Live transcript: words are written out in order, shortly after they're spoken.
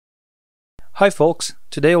Hi folks,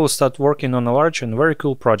 today we'll start working on a large and very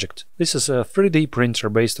cool project. This is a 3D printer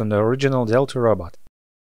based on the original Delta robot.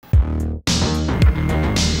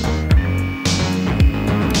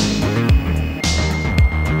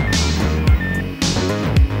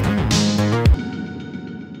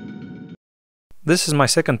 This is my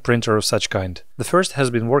second printer of such kind. The first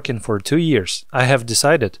has been working for 2 years. I have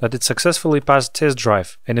decided that it successfully passed test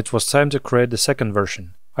drive and it was time to create the second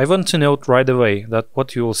version. I want to note right away that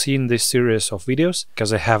what you will see in this series of videos,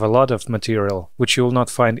 because I have a lot of material, which you will not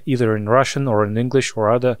find either in Russian or in English or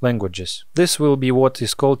other languages. This will be what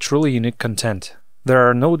is called truly unique content. There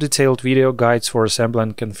are no detailed video guides for assembly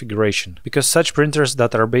and configuration, because such printers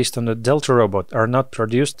that are based on the Delta robot are not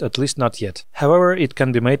produced, at least not yet. However, it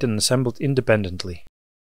can be made and assembled independently.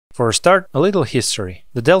 For a start, a little history.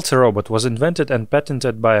 The Delta robot was invented and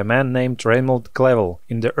patented by a man named Raymond Clevel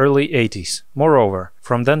in the early 80s. Moreover,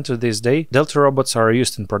 from then to this day, Delta robots are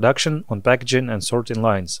used in production, on packaging and sorting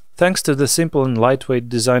lines. Thanks to the simple and lightweight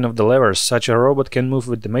design of the levers, such a robot can move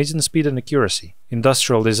with amazing speed and accuracy.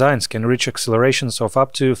 Industrial designs can reach accelerations of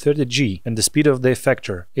up to 30 G and the speed of the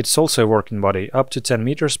effector. It's also a working body, up to 10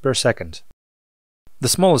 meters per second. The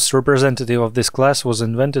smallest representative of this class was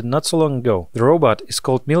invented not so long ago. The robot is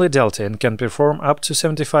called milli-delta and can perform up to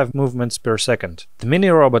 75 movements per second. The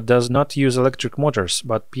mini-robot does not use electric motors,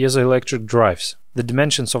 but piezoelectric drives. The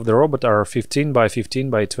dimensions of the robot are 15 by 15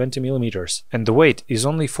 by 20 millimeters, and the weight is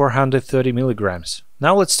only 430 milligrams.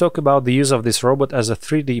 Now let's talk about the use of this robot as a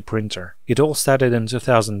 3D printer. It all started in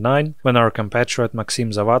 2009, when our compatriot Maxim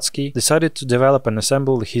Zavadsky decided to develop and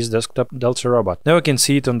assemble his desktop Delta robot. Now you can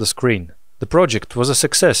see it on the screen. The project was a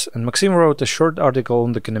success, and Maxim wrote a short article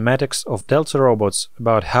on the kinematics of Delta robots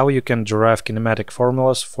about how you can derive kinematic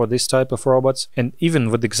formulas for this type of robots, and even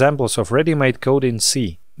with examples of ready-made code in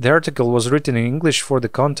C. The article was written in English for the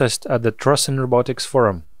contest at the Trust in Robotics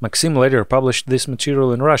forum. Maxim later published this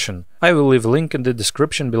material in Russian. I will leave a link in the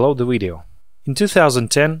description below the video. In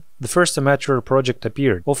 2010, the first amateur project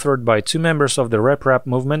appeared, authored by two members of the rap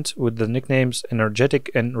movement with the nicknames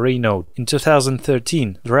Energetic and Reynode. In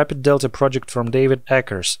 2013, the Rapid-Delta project from David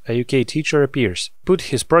Akers, a UK teacher, appears. He put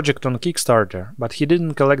his project on Kickstarter, but he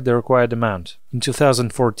didn't collect the required amount. In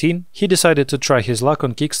 2014, he decided to try his luck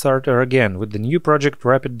on Kickstarter again with the new project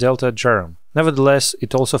Rapid-Delta Jerem. Nevertheless,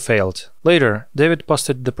 it also failed. Later, David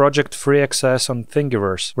posted the project free access on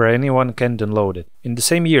Thingiverse, where anyone can download it. In the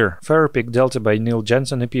same year, Firepick-Delta by Neil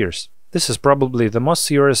Jensen appears. This is probably the most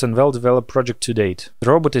serious and well-developed project to date.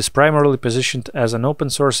 The robot is primarily positioned as an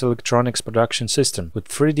open-source electronics production system with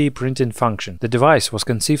 3D printing function. The device was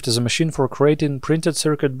conceived as a machine for creating printed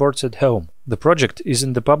circuit boards at home. The project is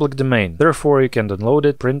in the public domain, therefore you can download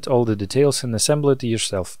it, print all the details and assemble it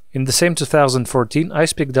yourself. In the same 2014,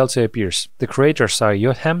 IcePick-Delta appears. The creators are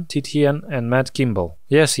Yotam, TTN and Matt Kimball.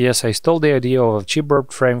 Yes, I stole the idea of a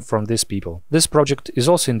chipboard frame from these people. This project is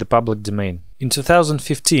also in the public domain. In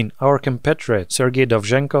 2015, our compatriot Sergei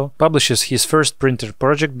Dovzhenko publishes his first printer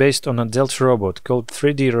project based on a Delta robot called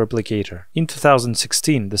 3D Replicator. In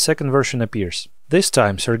 2016, the second version appears. This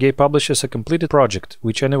time, Sergei publishes a completed project,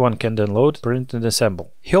 which anyone can download, print and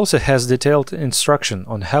assemble. He also has detailed instruction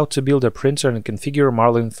on how to build a printer and configure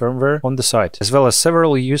Marlin firmware on the site, as well as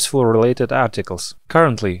several useful related articles.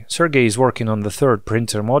 Currently, Sergei is working on the third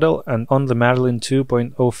printer model and on the Marlin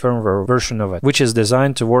 2.0 firmware version of it, which is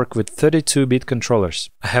designed to work with 32-bit controllers.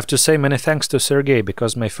 I have to say many thanks to Sergei,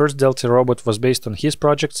 because my first Delta robot was based on his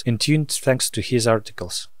projects and tuned thanks to his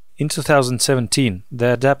articles. In 2017,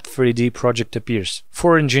 the Adapt 3D project appears.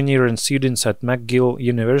 4 engineering students at McGill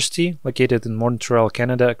University, located in Montreal,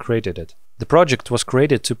 Canada, created it. The project was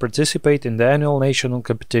created to participate in the annual national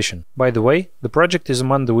competition. By the way, the project is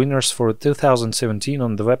among the winners for 2017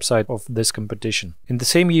 on the website of this competition. In the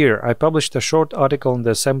same year, I published a short article on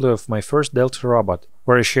the assembly of my first Delta robot,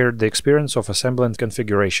 where I shared the experience of assembly and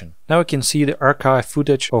configuration. Now you can see the archive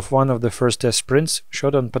footage of one of the first test prints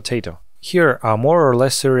shot on Potato. Here are more or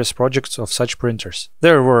less serious projects of such printers.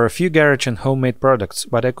 There were a few garage and homemade products,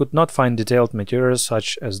 but I could not find detailed materials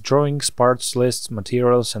such as drawings, parts lists,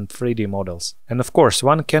 materials and 3D models. And of course,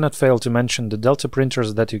 one cannot fail to mention the Delta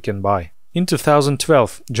printers that you can buy. In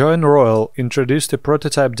 2012, John Royal introduced a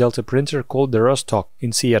prototype Delta printer called the Rostock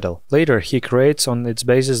in Seattle. Later, he creates on its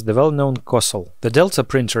basis the well-known Kossel. The Delta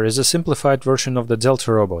printer is a simplified version of the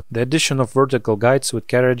Delta robot. The addition of vertical guides with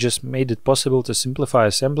carriages made it possible to simplify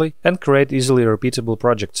assembly and create easily repeatable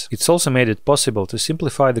projects. It's also made it possible to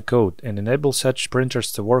simplify the code and enable such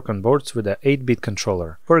printers to work on boards with an 8-bit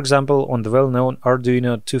controller, for example on the well-known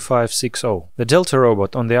Arduino 2560. The Delta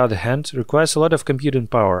robot, on the other hand, requires a lot of computing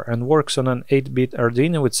power and works on an 8-bit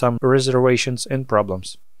Arduino with some reservations and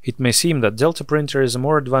problems. It may seem that Delta printer is a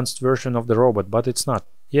more advanced version of the robot, but it's not.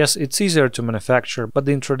 Yes, it's easier to manufacture, but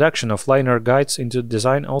the introduction of liner guides into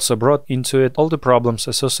design also brought into it all the problems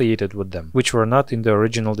associated with them, which were not in the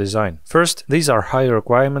original design. First, these are high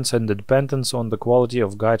requirements and the dependence on the quality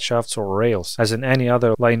of guide shafts or rails, as in any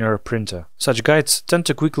other liner printer. Such guides tend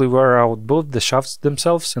to quickly wear out both the shafts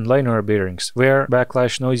themselves and liner bearings, wear,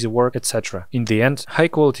 backlash, noisy work, etc. In the end,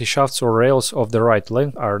 high-quality shafts or rails of the right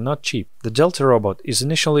length are not cheap. The Delta robot is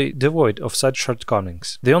initially devoid of such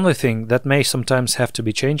shortcomings. The only thing that may sometimes have to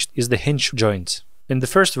be changed is the hinge joints. In the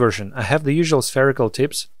first version, I have the usual spherical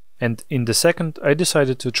tips, and in the second, I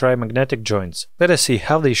decided to try magnetic joints. Let us see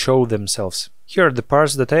how they show themselves. Here are the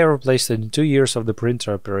parts that I replaced in 2 years of the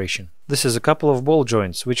printer operation. This is a couple of ball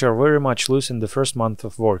joints, which are very much loose in the first month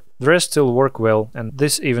of work. The rest still work well, and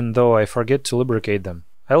this even though I forget to lubricate them.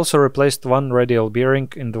 I also replaced one radial bearing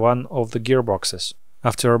in one of the gearboxes.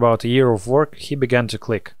 After about a year of work, he began to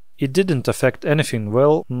click. It didn't affect anything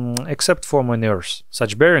well, except for my nerves.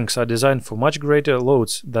 Such bearings are designed for much greater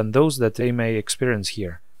loads than those that they may experience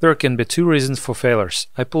here. There can be two reasons for failures.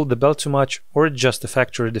 I pulled the belt too much, or it's just a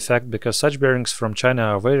factory defect because such bearings from China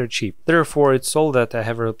are very cheap. Therefore, it's all that I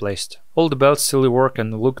have replaced. All the belts still work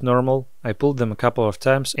and look normal. I pulled them a couple of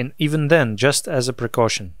times, and even then, just as a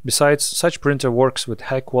precaution. Besides, such printer works with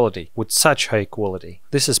high quality, with such high quality.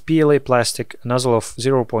 This is PLA plastic, a nozzle of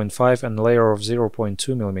 0.5 and a layer of 0.2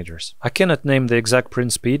 mm. I cannot name the exact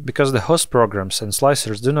print speed because the host programs and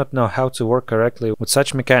slicers do not know how to work correctly with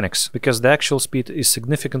such mechanics, because the actual speed is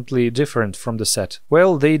significantly different from the set.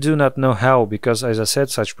 Well, they do not know how because, as I said,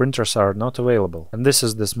 such printers are not available. And this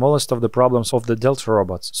is the smallest of the problems of the Delta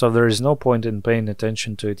robots, so there is no point in paying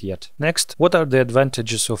attention to it yet. Next, what are the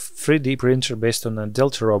advantages of 3D printer based on a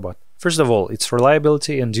Delta robot? First of all, its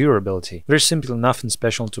reliability and durability. There's simply nothing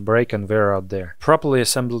special to break and wear out there. Properly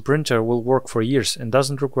assembled printer will work for years and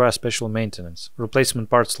doesn't require special maintenance. Replacement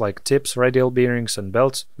parts like tips, radial bearings and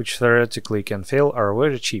belts, which theoretically can fail, are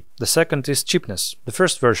very cheap. The second is cheapness. The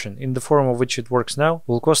first version, in the form of which it works now,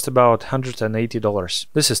 will cost about $180.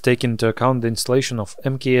 This is taking into account the installation of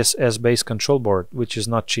MKS-based control board, which is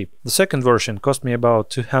not cheap. The second version cost me about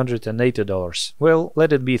 $280. Well,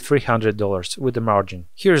 let it be $300 with a margin.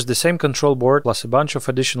 Here's the same control board plus a bunch of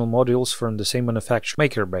additional modules from the same manufacturer,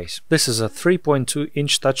 MakerBase. This is a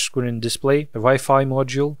 3.2-inch touchscreen display, a Wi-Fi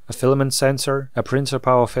module, a filament sensor, a printer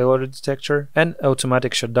power failure detector, and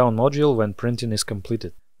automatic shutdown module when printing is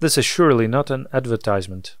completed. This is surely not an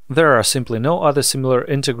advertisement. There are simply no other similar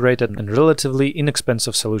integrated and relatively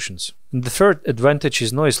inexpensive solutions. And the third advantage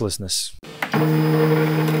is noiselessness.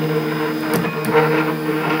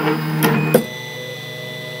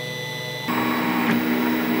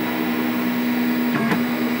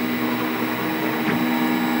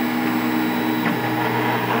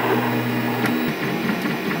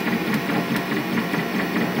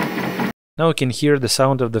 Now you can hear the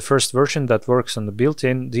sound of the first version that works on the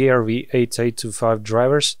built-in DRV8825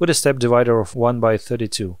 drivers with a step divider of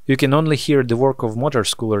 1/32. You can only hear the work of motor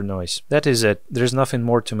cooler noise. That is it, there's nothing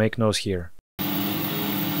more to make noise here.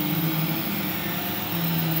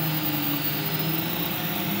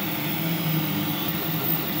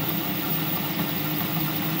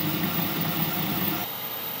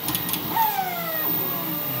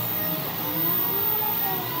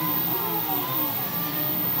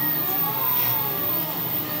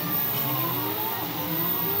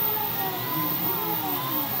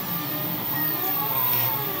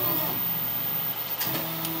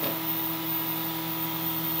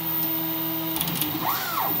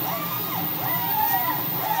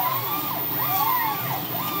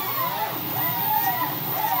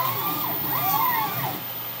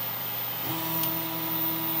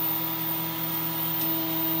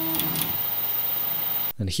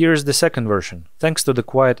 And here's the second version. Thanks to the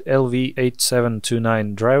quiet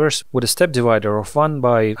LV8729 drivers with a step divider of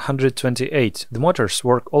 1/128, the motors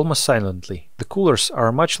work almost silently. The coolers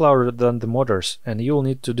are much louder than the motors, and you'll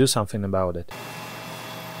need to do something about it.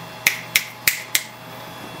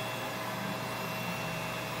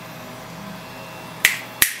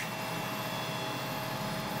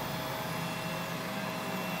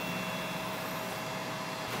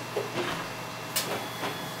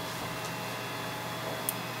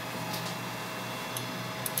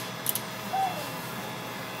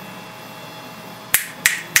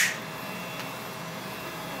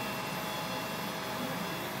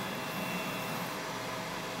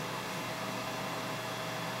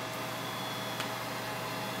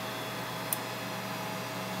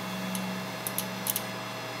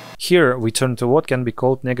 Here we turn to what can be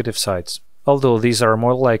called negative sides. although these are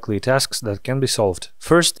more likely tasks that can be solved.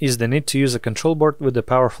 First is the need to use a control board with a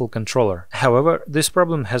powerful controller. However, this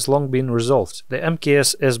problem has long been resolved. The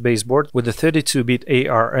MKS S-base board with the 32-bit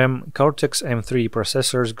ARM Cortex-M3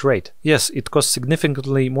 processor is great. Yes, it costs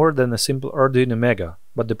significantly more than a simple Arduino Mega,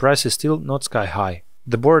 but the price is still not sky high.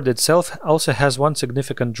 The board itself also has one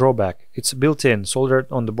significant drawback. It's built-in, soldered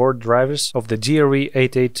on the board drivers of the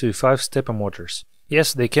DRE8825 stepper motors.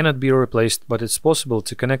 Yes, they cannot be replaced, but it's possible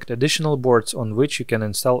to connect additional boards on which you can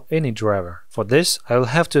install any driver. For this, I will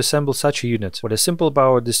have to assemble such a unit with a simple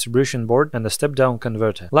power distribution board and a step-down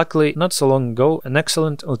converter. Luckily, not so long ago, an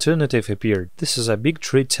excellent alternative appeared. This is a Big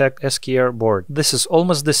Tree Tech SKR board. This is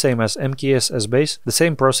almost the same as MKS S-base, the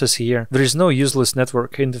same process here. There is no useless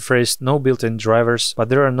network interface, no built-in drivers, but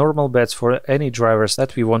there are normal beds for any drivers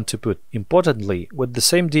that we want to put. Importantly, with the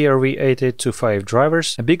same DRE8825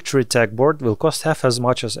 drivers, a Big Tree Tech board will cost half as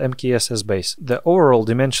much as MKS S-base. The overall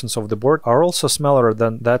dimensions of the board are also smaller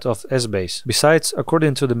than that of S-base. Besides,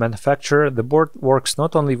 according to the manufacturer, the board works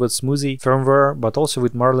not only with Smoothie firmware but also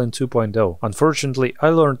with Marlin 2.0. Unfortunately, I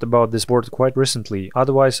learned about this board quite recently,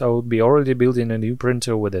 otherwise I would be already building a new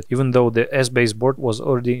printer with it, even though the S-base board was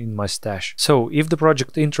already in my stash. So, if the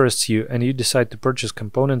project interests you and you decide to purchase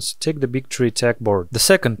components, take the Big Tree Tech board. The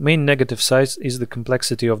second main negative side is the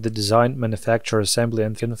complexity of the design, manufacture, assembly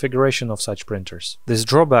and configuration of such printers. This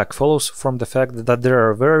drawback follows from the fact that there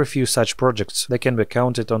are very few such projects that can be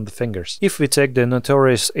counted on the fingers. If we take the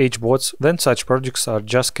notorious H-bots, then such projects are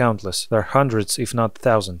just countless. There are hundreds, if not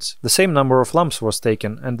thousands. The same number of lumps was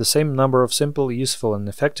taken, and the same number of simple, useful and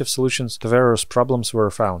effective solutions to various problems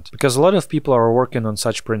were found. Because a lot of people are working on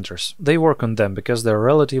such printers. They work on them because they are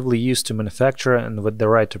relatively used to manufacture, and with the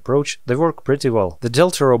right approach, they work pretty well. The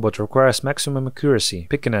Delta robot requires maximum accuracy,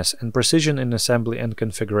 pickiness and precision in assembly and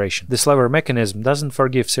configuration. This lever mechanism doesn't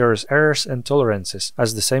forgive serious errors and tolerances,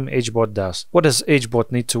 as the same H-bot does. What does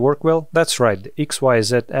H-bot need to work well? That's right, the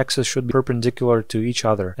XYZ axis should be perpendicular to each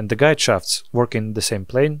other, and the guide shafts, working in the same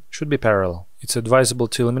plane, should be parallel. It's advisable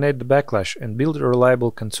to eliminate the backlash and build a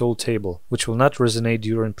reliable console table, which will not resonate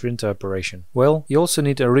during printer operation. Well, you also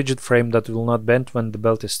need a rigid frame that will not bend when the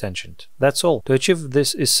belt is tensioned. That's all. To achieve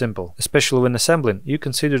this is simple. Especially when assembling, you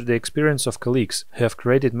consider the experience of colleagues who have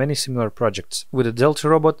created many similar projects. With a Delta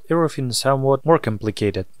robot, everything is somewhat more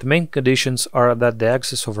complicated. The main conditions are that the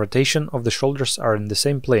axis of rotation of the shoulders are in the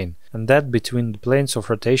same plane, and that between the planes of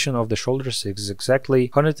rotation of the shoulders is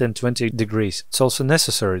exactly 120 degrees. It's also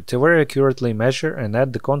necessary to very accurately measure and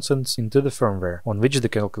add the constants into the firmware, on which the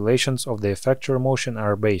calculations of the effector motion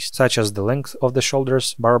are based, such as the length of the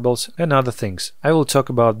shoulders, barbells, and other things. I will talk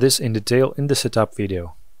about this in detail in the setup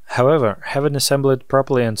video. However, having assembled it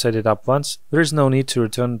properly and set it up once, there is no need to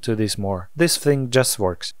return to this more. This thing just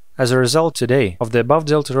works. As a result, today, of the above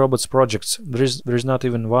Delta Robots projects, there is not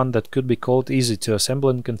even one that could be called easy to assemble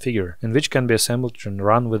and configure, and which can be assembled and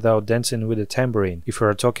run without dancing with a tambourine, if we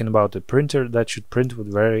are talking about a printer that should print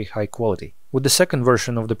with very high quality. With the second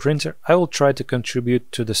version of the printer, I will try to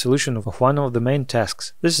contribute to the solution of one of the main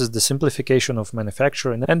tasks. This is the simplification of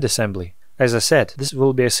manufacturing and assembly. As I said, this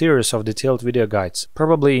will be a series of detailed video guides.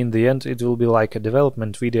 Probably in the end it will be like a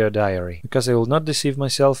development video diary. Because I will not deceive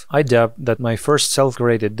myself, I doubt that my first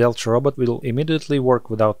self-created Delta robot will immediately work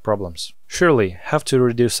without problems. Surely, have to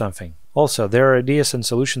reduce something. Also, there are ideas and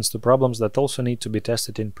solutions to problems that also need to be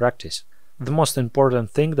tested in practice. The most important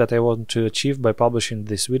thing that I want to achieve by publishing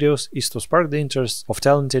these videos is to spark the interest of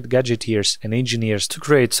talented gadgeteers and engineers to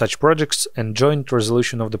create such projects and joint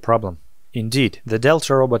resolution of the problem. Indeed, the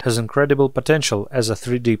Delta robot has incredible potential as a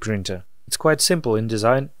 3D printer. It's quite simple in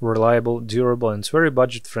design, reliable, durable and very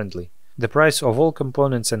budget-friendly. The price of all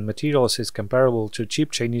components and materials is comparable to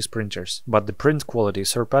cheap Chinese printers, but the print quality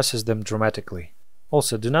surpasses them dramatically.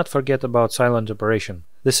 Also, do not forget about silent operation.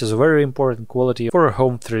 This is a very important quality for a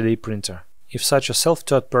home 3D printer. If such a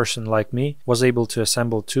self-taught person like me was able to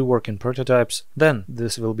assemble 2 working prototypes, then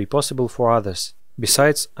this will be possible for others.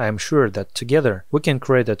 Besides, I am sure that together we can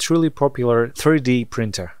create a truly popular 3D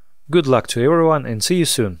printer. Good luck to everyone and see you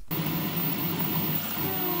soon!